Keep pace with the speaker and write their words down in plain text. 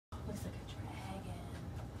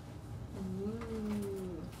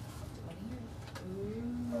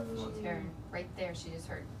there. She just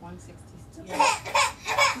heard 160. Yeah.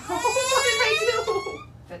 What did I do?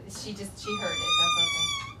 But she heard it.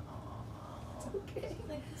 That's okay. It's okay.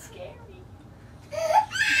 Like, it's scary.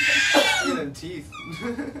 Look at them teeth.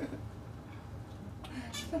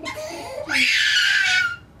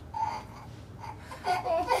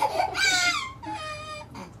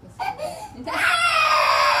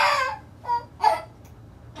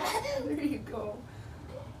 There you go.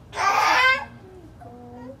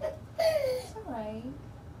 It's alright.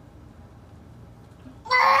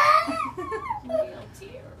 Real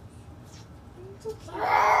tears. It's okay.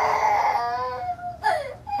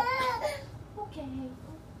 Okay.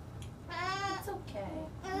 It's okay.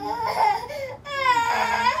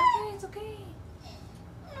 It's okay.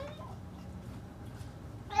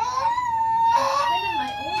 I've been in my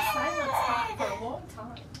own silent spot for a long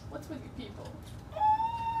time. What's with you people?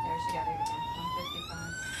 There, she got it again. 155.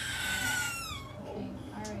 Okay.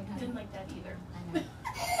 All right, honey. Didn't like that either. I know.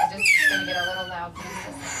 I'm just gonna get a little loud.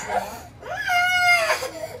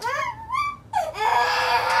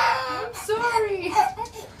 I'm sorry.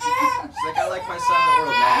 She's like, I like my silent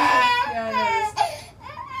world, man. Yeah, I noticed.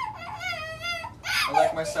 I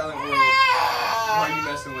like my silent world. Why are you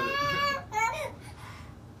messing with it?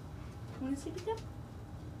 Want to see the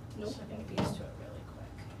Nope. I'm gonna get used to it really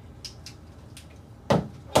quick.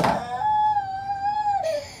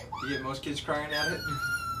 You get most kids crying at it?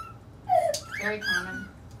 Very common.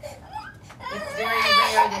 It's very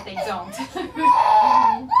rare that they don't.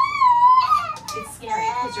 It's scary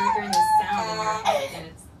because you're hearing this sound in your head and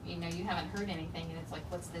it's, you know, you haven't heard anything and it's like,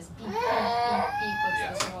 what's this beep, beep, beep, beep,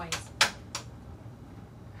 what's this noise?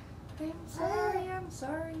 I'm sorry, I'm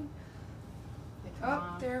sorry.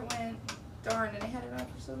 Oh, there it went. Darn, and I had it on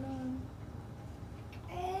for so long.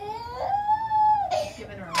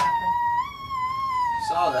 Giving her a weapon.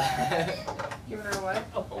 Saw that. Giving her a what?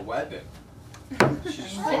 A weapon. She's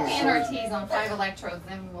just Put the NRTs on 5 electrodes,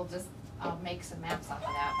 then we'll just make some maps off of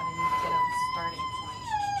that, but I need to get them starting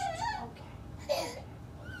point.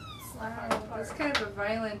 Wow, that's kind of a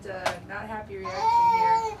violent, not happy reaction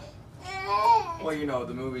here. Well, you know,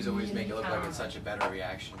 the movies always make it look like it's such a better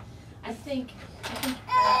reaction. I think every single...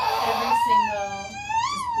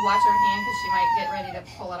 Just watch her hand because she might get ready to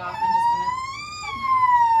pull it off in just a minute.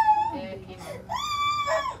 There it came out.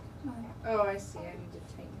 Oh, I see. I need to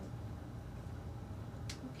tighten it.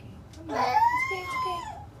 Okay. Come on. It's okay.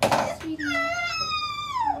 Sweetie.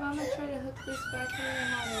 I'm gonna try to hook this back here and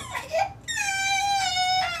have it.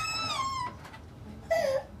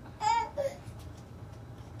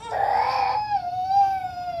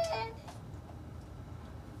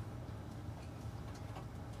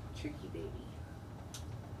 Tricky baby.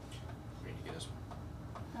 Ready to get this one?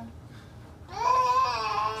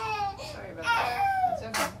 Sorry about that. It's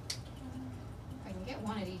okay. If I can get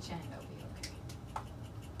one at each end, that'll be okay.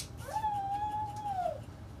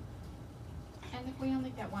 And if we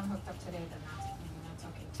only get one hooked up today, then that's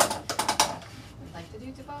okay too. We'd like to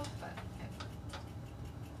do to both, but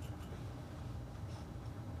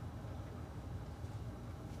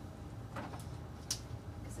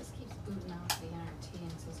because this keeps booting out the NRT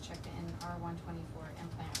and says check the R124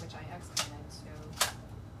 implant, which I excluded, so.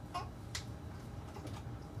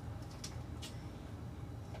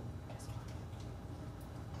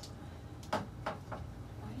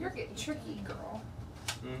 You're getting tricky, girl.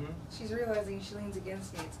 Mm-hmm. She's realizing she leans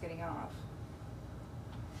against me, it's getting off.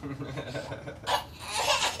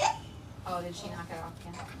 Oh, did she knock it off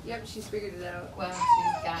again? Yep, she's figured it out. Well,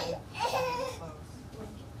 she's gotten close.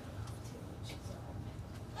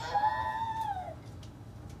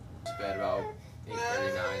 It's bad about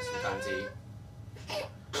 8:39, sometimes 8.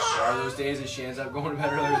 There are those days that she ends up going to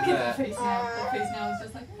bed earlier than that. The face now is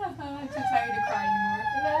just like, I'm too tired to cry anymore.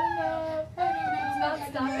 It's not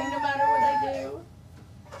stopping no matter what I do.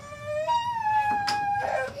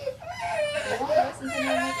 You won't listen to me.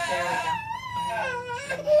 There we go.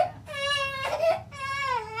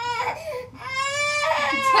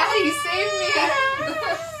 Daddy, save me!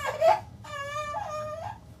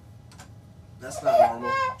 That's not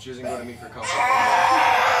normal. She doesn't go to me for comfort.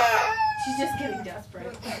 She's just getting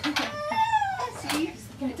desperate. See?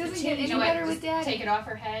 It doesn't get any better with Daddy. Take it off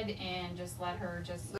her head and just let her just